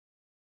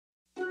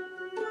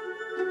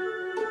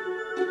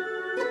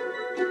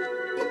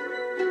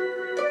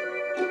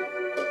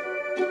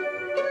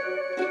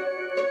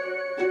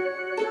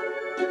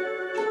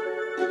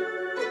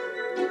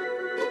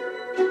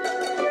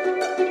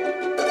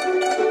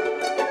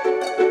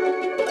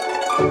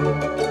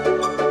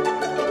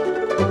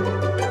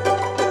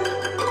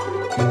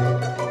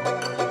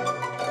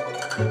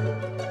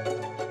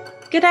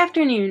Good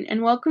afternoon,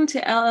 and welcome to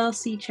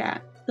LLC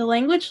Chat, the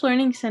Language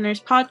Learning Center's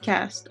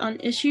podcast on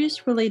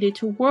issues related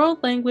to world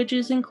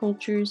languages and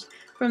cultures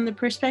from the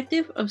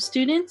perspective of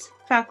students,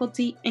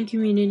 faculty, and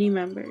community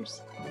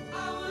members.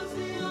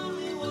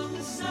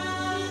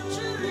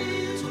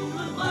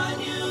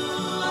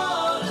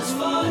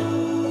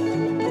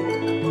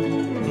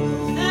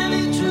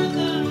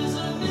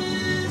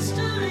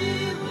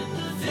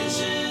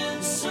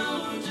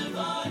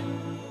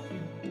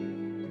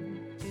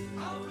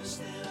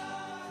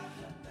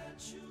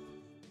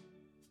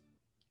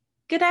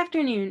 Good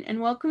afternoon, and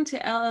welcome to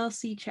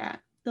LLC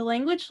Chat, the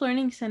Language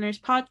Learning Center's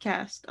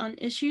podcast on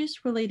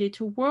issues related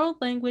to world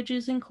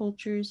languages and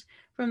cultures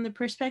from the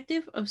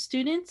perspective of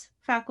students,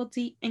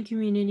 faculty, and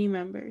community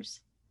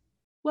members.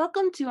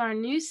 Welcome to our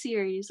new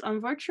series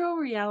on virtual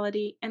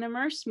reality and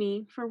Immerse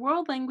Me for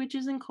world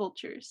languages and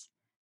cultures.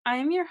 I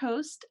am your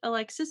host,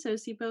 Alexis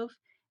Osipov,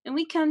 and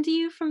we come to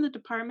you from the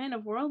Department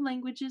of World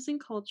Languages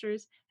and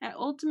Cultures at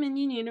Old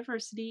Dominion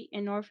University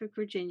in Norfolk,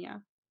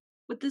 Virginia.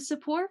 With the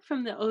support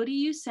from the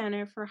ODU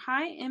Center for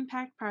High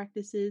Impact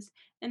Practices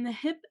and the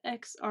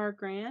HIP-XR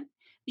grant,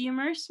 the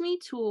Immerse Me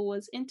tool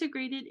was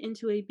integrated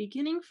into a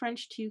Beginning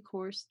French 2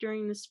 course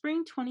during the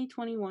spring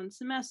 2021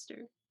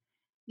 semester.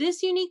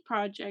 This unique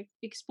project,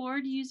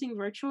 explored using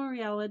virtual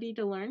reality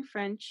to learn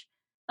French,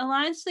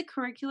 aligns the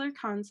curricular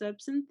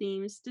concepts and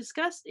themes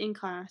discussed in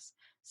class,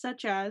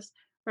 such as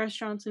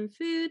restaurants and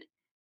food,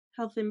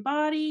 health and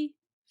body,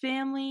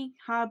 family,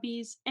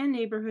 hobbies, and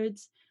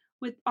neighborhoods,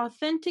 with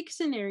authentic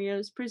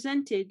scenarios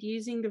presented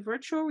using the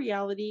virtual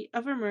reality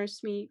of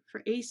Immerse Me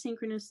for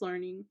asynchronous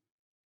learning.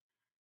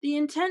 The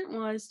intent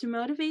was to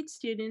motivate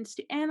students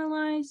to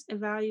analyze,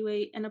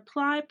 evaluate, and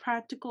apply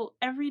practical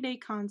everyday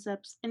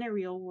concepts in a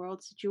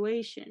real-world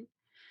situation.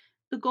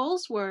 The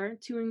goals were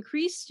to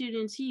increase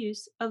students'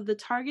 use of the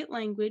target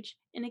language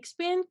and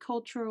expand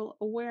cultural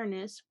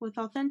awareness with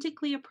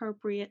authentically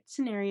appropriate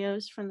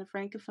scenarios from the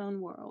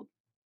Francophone world.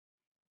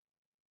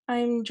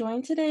 I'm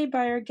joined today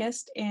by our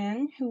guest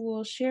Anne, who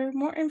will share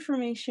more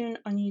information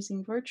on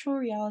using virtual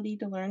reality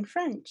to learn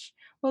French.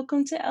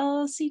 Welcome to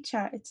LLC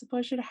Chat. It's a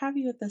pleasure to have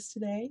you with us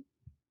today.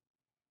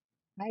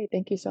 Hi,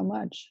 thank you so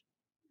much.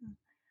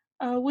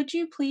 Would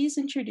you please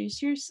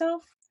introduce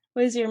yourself?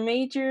 What is your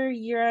major,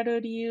 year at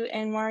ODU,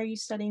 and why are you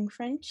studying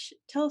French?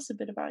 Tell us a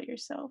bit about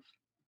yourself.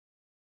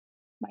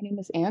 My name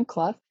is Anne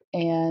Clough,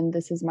 and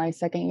this is my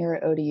second year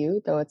at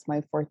ODU, though it's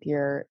my fourth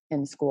year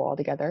in school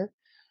altogether.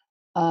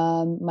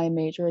 My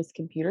major is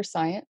computer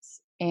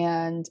science,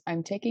 and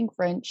I'm taking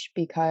French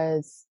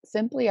because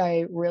simply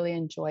I really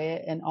enjoy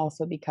it, and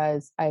also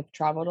because I've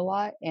traveled a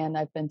lot and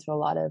I've been to a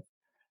lot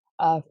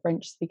of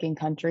French-speaking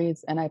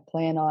countries, and I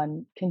plan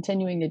on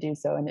continuing to do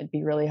so. And it'd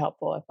be really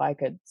helpful if I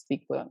could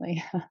speak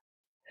fluently.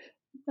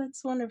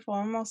 That's wonderful.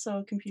 I'm also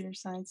a computer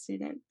science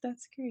student.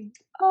 That's great.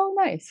 Oh,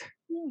 nice.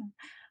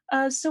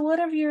 Yeah. So what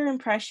have your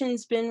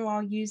impressions been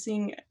while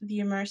using the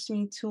Immerse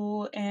Me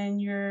tool and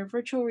your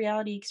virtual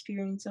reality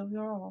experience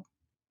overall?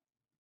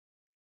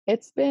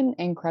 It's been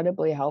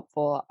incredibly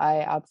helpful.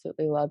 I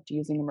absolutely loved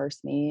using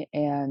Immerse Me,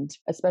 and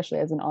especially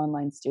as an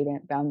online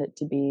student, found it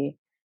to be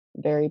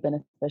very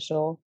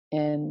beneficial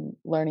in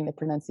learning the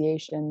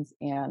pronunciations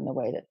and the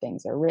way that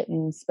things are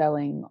written,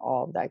 spelling,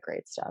 all of that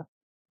great stuff.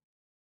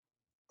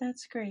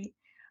 That's great.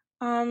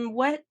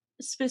 What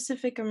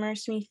specific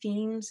Immerse Me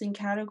themes and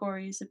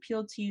categories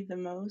appealed to you the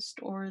most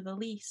or the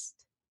least?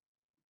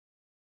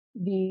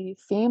 The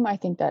theme I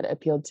think that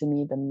appealed to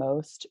me the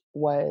most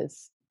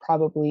was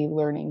probably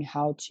learning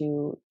how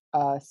to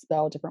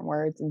spell different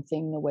words and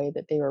seeing the way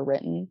that they were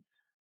written.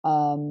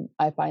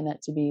 I find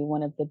that to be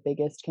one of the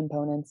biggest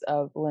components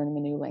of learning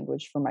a new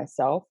language for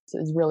myself. So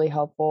it's really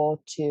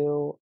helpful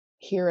to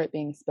hear it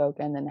being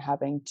spoken and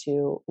having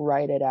to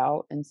write it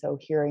out. And so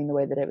hearing the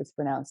way that it was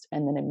pronounced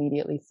and then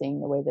immediately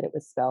seeing the way that it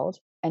was spelled.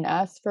 And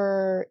as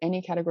for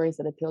any categories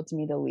that appealed to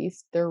me the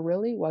least, there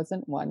really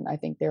wasn't one. I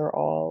think they were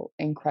all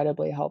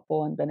incredibly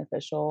helpful and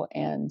beneficial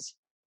and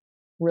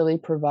really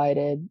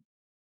provided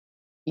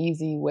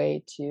easy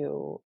way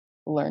to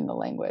learn the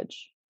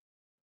language.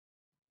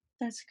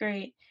 That's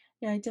great.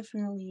 Yeah, I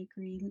definitely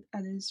agree.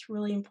 That is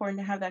really important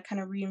to have that kind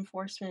of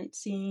reinforcement,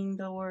 seeing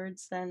the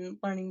words, then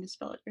learning to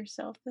spell it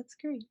yourself. That's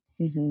great.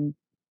 Hmm.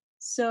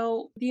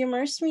 So, the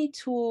Immerse Me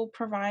tool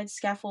provides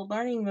scaffold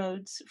learning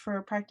modes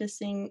for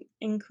practicing,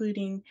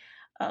 including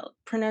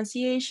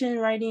pronunciation,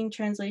 writing,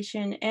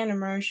 translation, and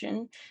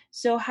immersion.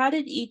 So, how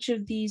did each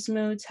of these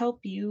modes help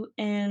you,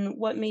 and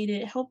what made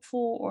it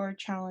helpful or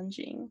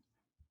challenging?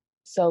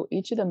 So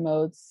each of the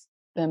modes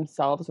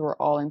themselves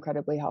were all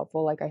incredibly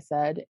helpful, like I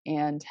said,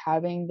 and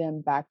having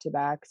them back to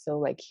back, so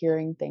like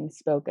hearing things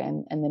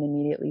spoken and then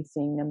immediately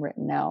seeing them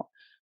written out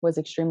was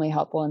extremely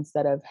helpful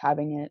instead of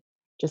having it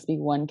just be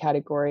one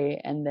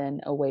category and then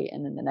a wait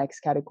and then the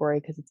next category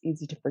because it's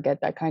easy to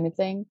forget that kind of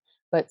thing.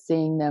 But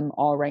seeing them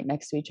all right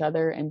next to each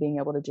other and being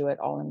able to do it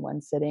all in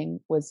one sitting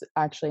was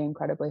actually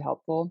incredibly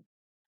helpful.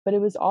 But it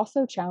was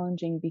also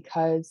challenging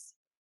because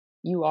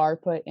you are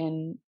put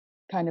in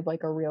kind of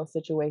like a real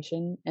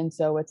situation. And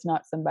so it's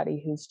not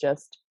somebody who's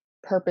just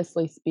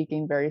purposely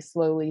speaking very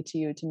slowly to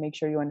you to make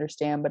sure you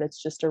understand, but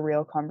it's just a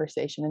real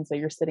conversation, and so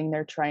you're sitting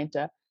there trying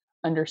to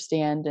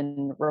understand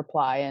and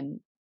reply, and,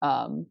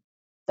 um,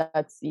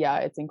 that's yeah,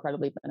 it's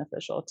incredibly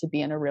beneficial to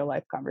be in a real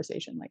life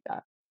conversation like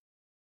that.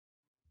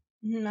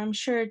 I'm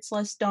sure it's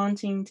less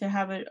daunting to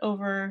have it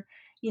over,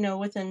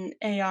 with an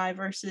AI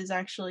versus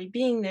actually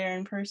being there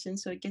in person,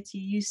 so it gets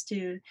you used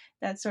to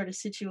that sort of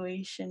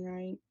situation,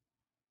 right?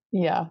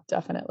 Yeah,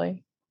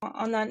 definitely.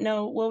 On that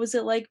note, what was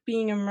it like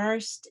being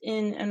immersed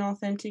in an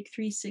authentic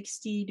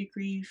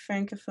 360-degree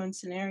francophone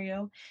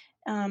scenario?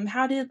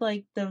 How did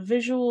like the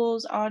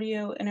visuals,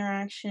 audio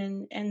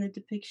interaction, and the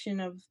depiction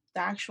of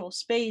the actual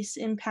space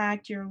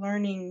impact your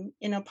learning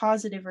in a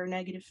positive or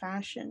negative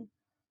fashion?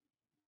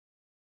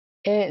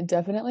 It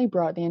definitely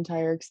brought the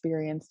entire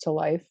experience to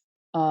life,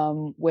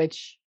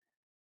 which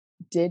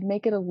did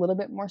make it a little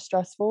bit more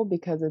stressful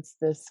because it's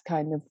this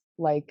kind of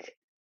like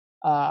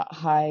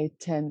high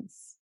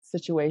tense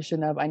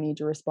situation of I need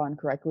to respond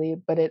correctly.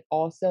 But it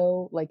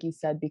also, like you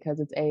said, because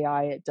it's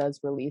AI, it does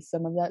release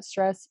some of that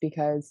stress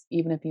because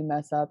even if you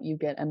mess up, you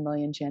get a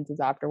million chances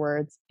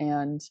afterwards.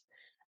 And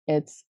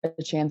it's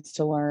a chance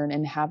to learn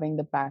and having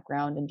the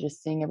background and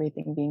just seeing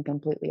everything being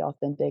completely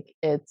authentic.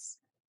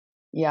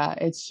 Yeah,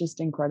 it's just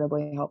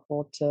incredibly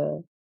helpful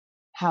to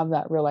have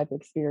that real life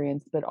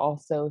experience, but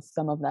also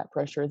some of that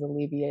pressure is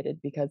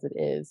alleviated because it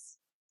is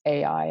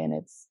AI and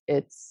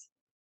it's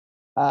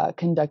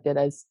conducted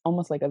as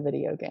almost like a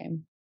video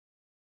game.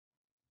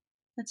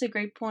 That's a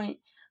great point.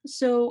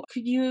 So,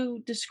 could you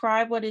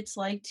describe what it's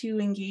like to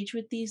engage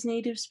with these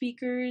native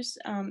speakers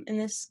in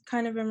this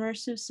kind of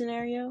immersive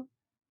scenario?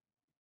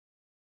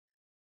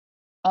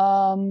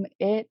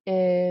 It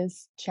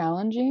is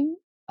challenging,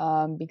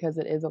 because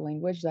it is a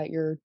language that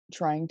you're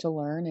trying to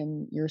learn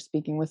and you're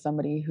speaking with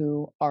somebody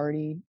who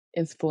already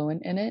is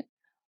fluent in it.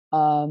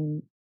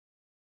 Um,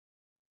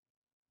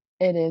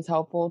 it is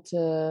helpful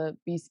to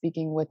be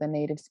speaking with a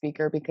native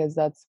speaker because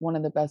that's one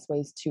of the best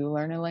ways to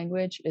learn a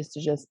language is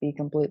to just be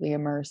completely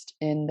immersed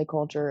in the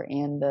culture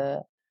and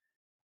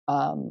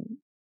um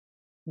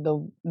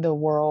the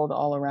world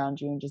all around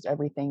you and just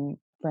everything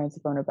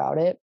francophone about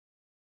it.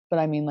 But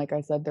I mean, like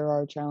I said, there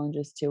are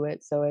challenges to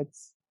it, so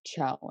it's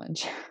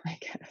challenge, I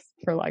guess,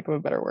 for lack of a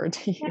better word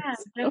to Yeah,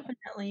 use.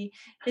 definitely.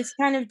 It's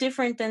kind of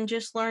different than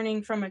just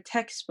learning from a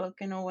textbook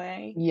in a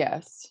way.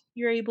 Yes.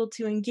 You're able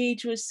to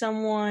engage with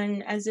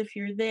someone as if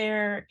you're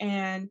there,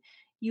 and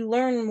you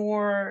learn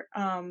more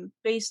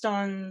based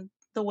on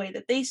the way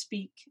that they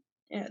speak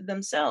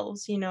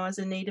themselves. As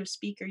a native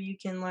speaker, you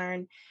can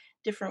learn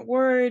different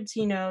words,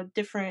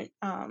 different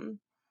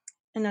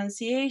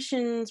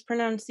enunciations,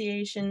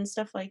 pronunciations,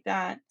 stuff like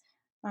that.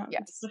 It's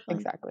Yes,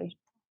 definitely, exactly.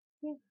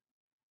 yeah,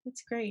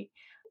 that's great.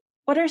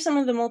 What are some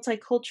of the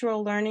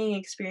multicultural learning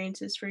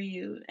experiences for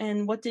you,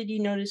 and what did you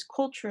notice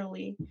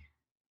culturally?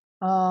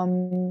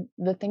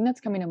 The thing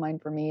that's coming to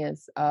mind for me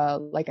is,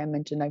 like I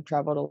mentioned, I've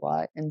traveled a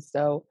lot, and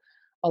so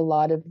a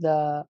lot of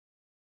the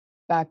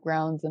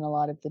backgrounds and a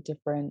lot of the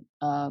different,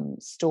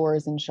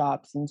 stores and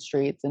shops and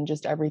streets and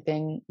just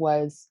everything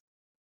was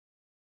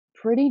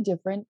pretty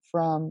different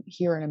from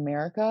here in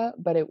America,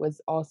 but it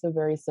was also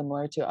very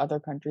similar to other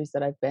countries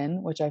that I've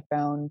been, which I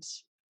found,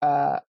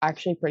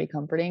 actually pretty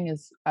comforting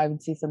is I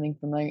would see something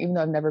familiar even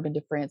though I've never been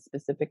to France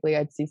specifically,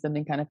 I'd see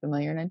something kind of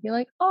familiar and I'd be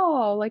like,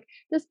 "Oh, like,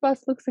 this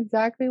bus looks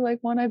exactly like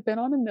one I've been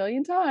on a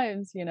million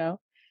times," you know?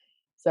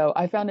 So,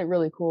 I found it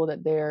really cool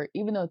that there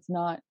even though it's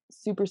not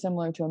super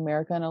similar to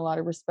America in a lot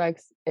of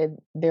respects,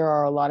 there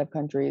are a lot of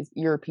countries,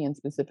 European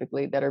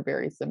specifically, that are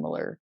very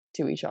similar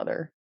to each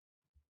other.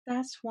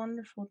 That's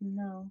wonderful to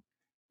know.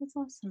 That's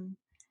awesome.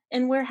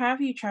 And where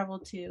have you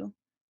traveled to?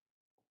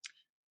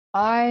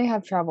 I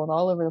have traveled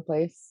all over the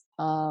place.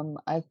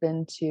 I've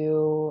been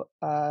to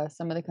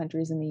some of the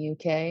countries in the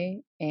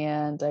UK,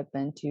 and I've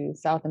been to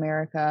South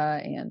America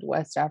and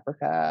West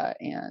Africa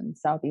and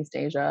Southeast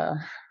Asia.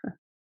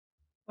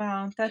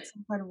 Wow, that's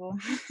incredible.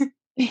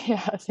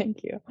 Yeah,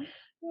 thank you.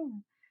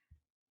 Yeah.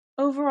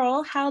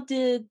 Overall, how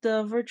did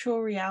the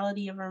virtual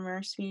reality of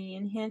Immerse Me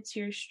enhance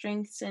your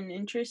strengths and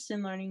interests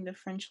in learning the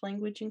French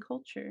language and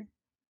culture?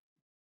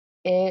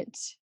 It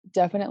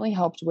definitely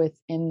helped with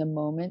in the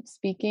moment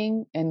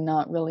speaking and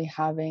not really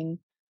having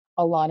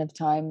a lot of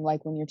time,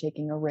 like when you're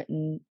taking a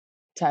written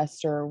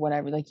test or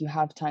whatever, like you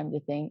have time to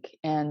think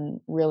and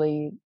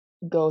really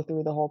go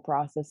through the whole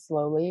process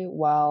slowly.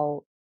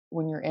 While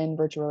when you're in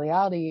virtual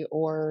reality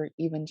or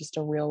even just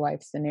a real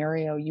life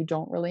scenario, you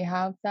don't really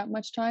have that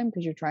much time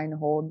because you're trying to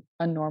hold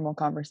a normal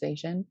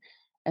conversation.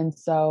 And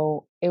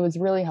so it was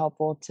really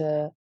helpful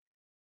to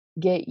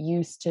get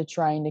used to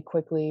trying to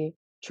quickly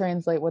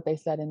translate what they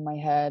said in my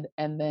head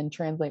and then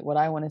translate what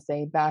I wanna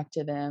say back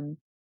to them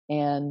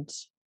and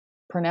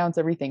pronounce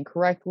everything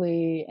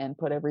correctly and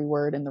put every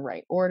word in the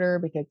right order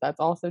because that's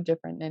also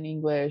different in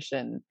English,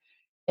 and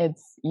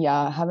it's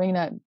yeah, having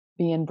that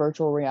be in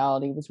virtual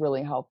reality was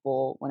really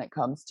helpful when it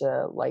comes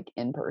to, like,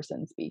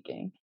 in-person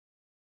speaking.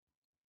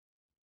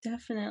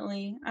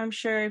 Definitely. I'm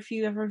sure if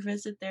you ever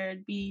visit there,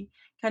 it'd be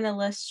kind of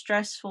less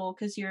stressful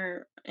because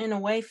you're, in a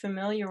way,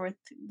 familiar with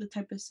the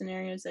type of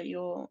scenarios that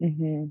you'll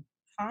Hmm.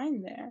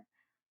 find there.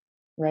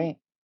 Right.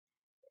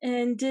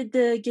 And did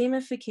the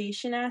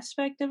gamification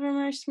aspect of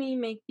Immerse Me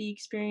make the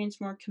experience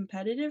more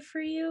competitive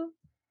for you?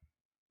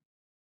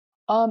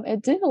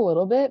 It did a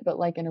little bit, but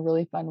like in a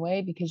really fun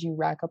way because you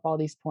rack up all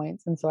these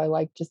points. And so I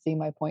like to see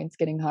my points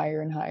getting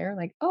higher and higher,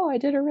 like, oh, I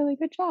did a really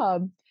good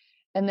job.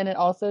 And then it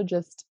also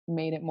just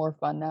made it more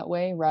fun that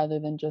way rather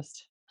than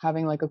just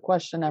having like a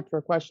question after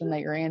a question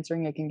that you're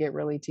answering. It can get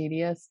really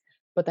tedious.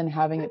 But then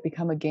having it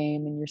become a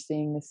game and you're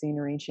seeing the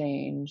scenery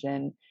change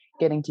and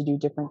getting to do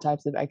different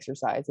types of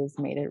exercises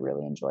made it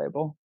really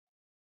enjoyable.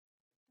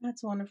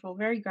 That's wonderful.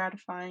 Very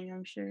gratifying,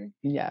 I'm sure.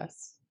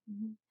 Yes.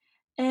 Mhm.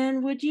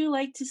 And would you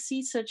like to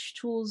see such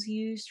tools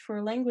used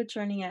for language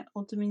learning at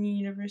Ultimate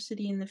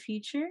University in the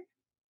future?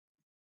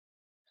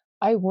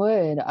 I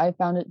would. I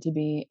found it to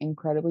be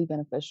incredibly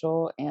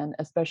beneficial, and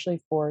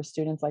especially for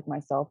students like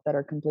myself that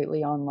are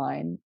completely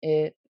online,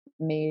 it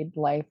made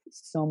life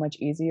so much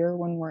easier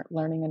when we're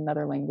learning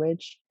another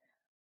language.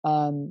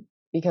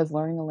 Because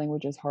learning a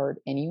language is hard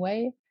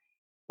anyway,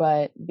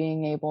 but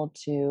being able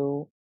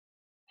to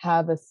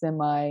have a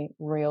semi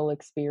real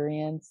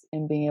experience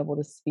and being able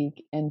to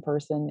speak in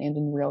person and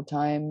in real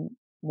time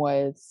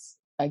was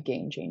a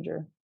game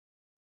changer.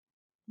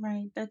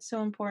 Right, that's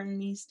so important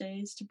these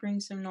days to bring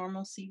some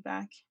normalcy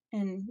back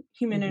in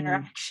human Hmm.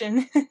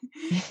 interaction.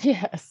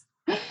 Yes.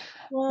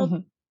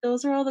 Well,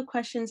 those are all the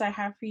questions I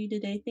have for you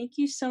today. Thank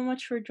you so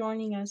much for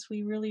joining us.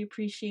 We really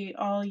appreciate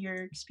all your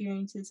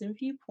experiences and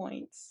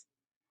viewpoints.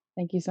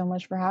 Thank you so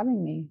much for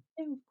having me.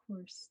 Yeah, of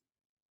course.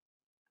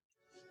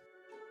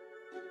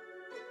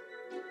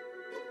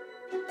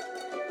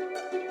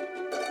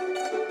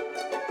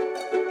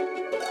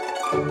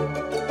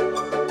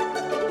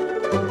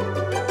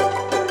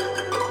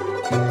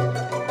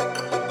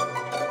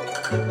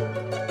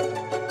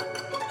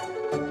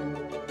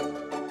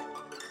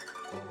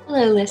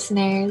 Hello,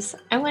 listeners.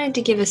 I wanted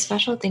to give a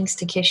special thanks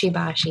to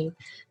Kishibashi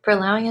for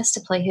allowing us to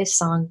play his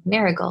song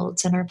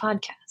Marigolds in our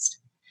podcast.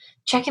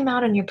 Check him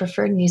out on your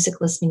preferred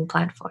music listening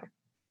platform.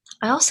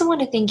 I also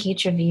want to thank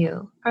each of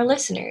you, our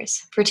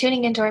listeners, for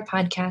tuning into our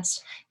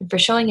podcast and for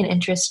showing an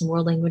interest in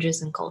world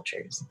languages and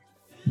cultures.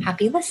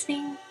 Happy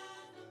listening!